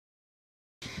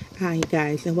Hi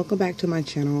guys, and welcome back to my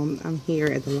channel. I'm here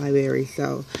at the library.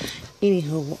 So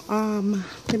anyhow,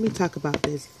 let me talk about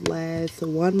this last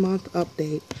 1 month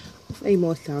update of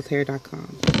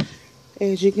Amoys.com.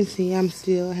 As you can see, I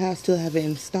still have it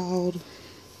installed.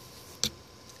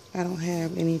 I don't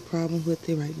have any problems with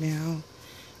it right now.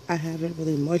 I haven't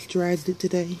really moisturized it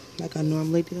today like I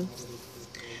normally do.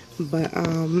 But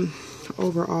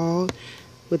overall,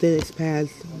 within this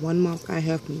past 1 month, I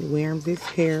have been wearing this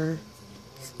hair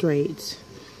straight.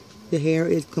 The hair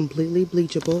is completely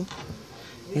bleachable.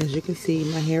 As you can see,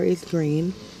 my hair is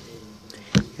green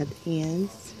at the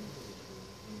ends,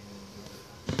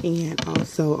 and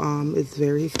also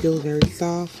it's still very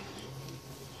soft.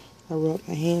 I rubbed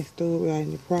my hands through it without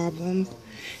any problems.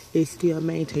 It still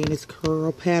maintains its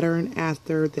curl pattern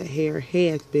after the hair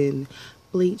has been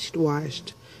bleached,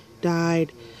 washed,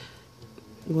 dyed,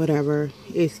 whatever.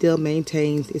 It still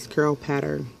maintains its curl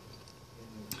pattern.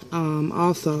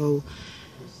 Also,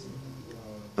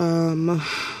 what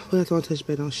else I want to touch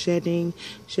base on? Shedding.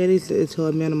 Shedding is to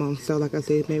a minimum. So, like I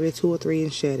said, maybe 2 or 3 in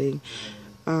shedding.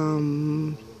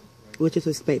 Which is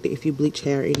expected if you bleach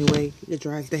hair anyway. It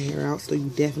dries the hair out, so you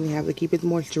definitely have to keep it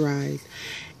moisturized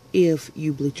if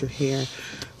you bleach your hair.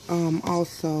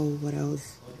 Also, what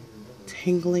else?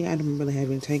 Tangling. I don't really have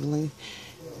any tangling.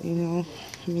 You know,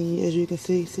 I mean, as you can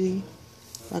see,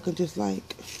 I can just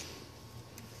like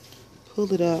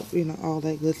pull it up, you know, all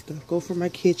that good stuff. Go from my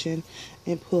kitchen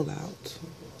and pull out.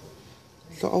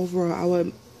 So overall, I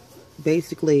would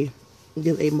basically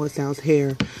give Amoys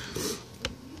hair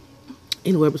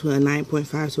anywhere between a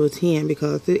 9.5 to a 10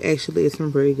 because it actually is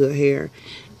some pretty good hair.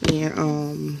 And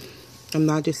I'm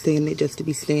not just saying it just to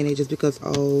be saying it just because,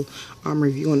 oh, I'm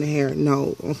reviewing the hair.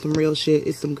 No, on some real shit,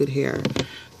 it's some good hair.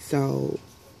 So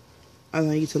I don't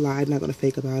need to lie. I'm not going to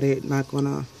fake about it. Not going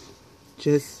to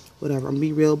just whatever. I'm going to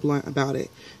be real blunt about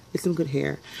it. It's some good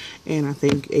hair. And I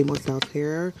thank Amoys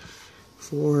hair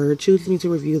for choosing me to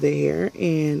review their hair.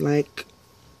 And like,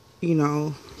 you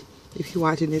know, if you're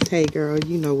watching this, hey girl,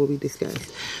 you know what we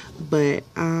discussed. But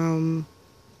nothing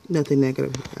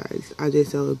negative, guys. I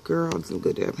just tell a girl some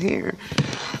good damn hair.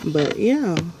 But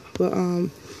yeah, but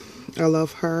I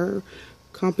love her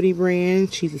company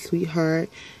brand. She's a sweetheart.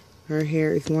 Her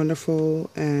hair is wonderful,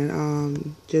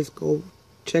 and just go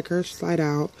check her site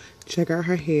out. Check out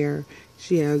her hair.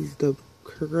 She has the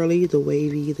curly, the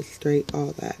wavy, the straight,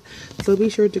 all that. So be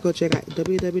sure to go check out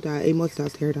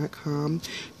www.amoys.com.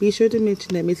 Be sure to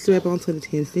mention that Mr. Red on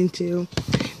 2010 sent you.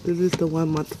 This is the 1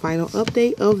 month final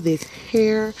update of this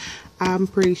hair. I'm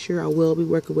pretty sure I will be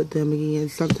working with them again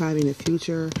sometime in the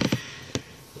future.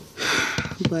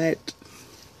 But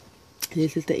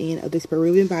this is the end of this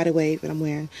Peruvian body wave, and I'm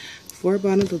wearing 4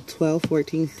 bundles of 12,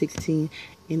 14, 16,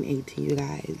 and 18, you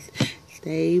guys.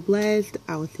 Stay blessed.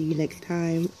 I will see you next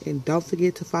time. And don't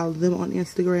forget to follow them on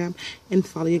Instagram and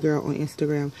follow your girl on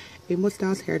Instagram.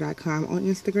 Amoys.com on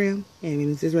Instagram.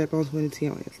 And Mrs. Redbones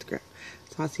 2010 on Instagram.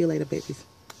 Talk to you later, babies.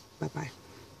 Bye-bye.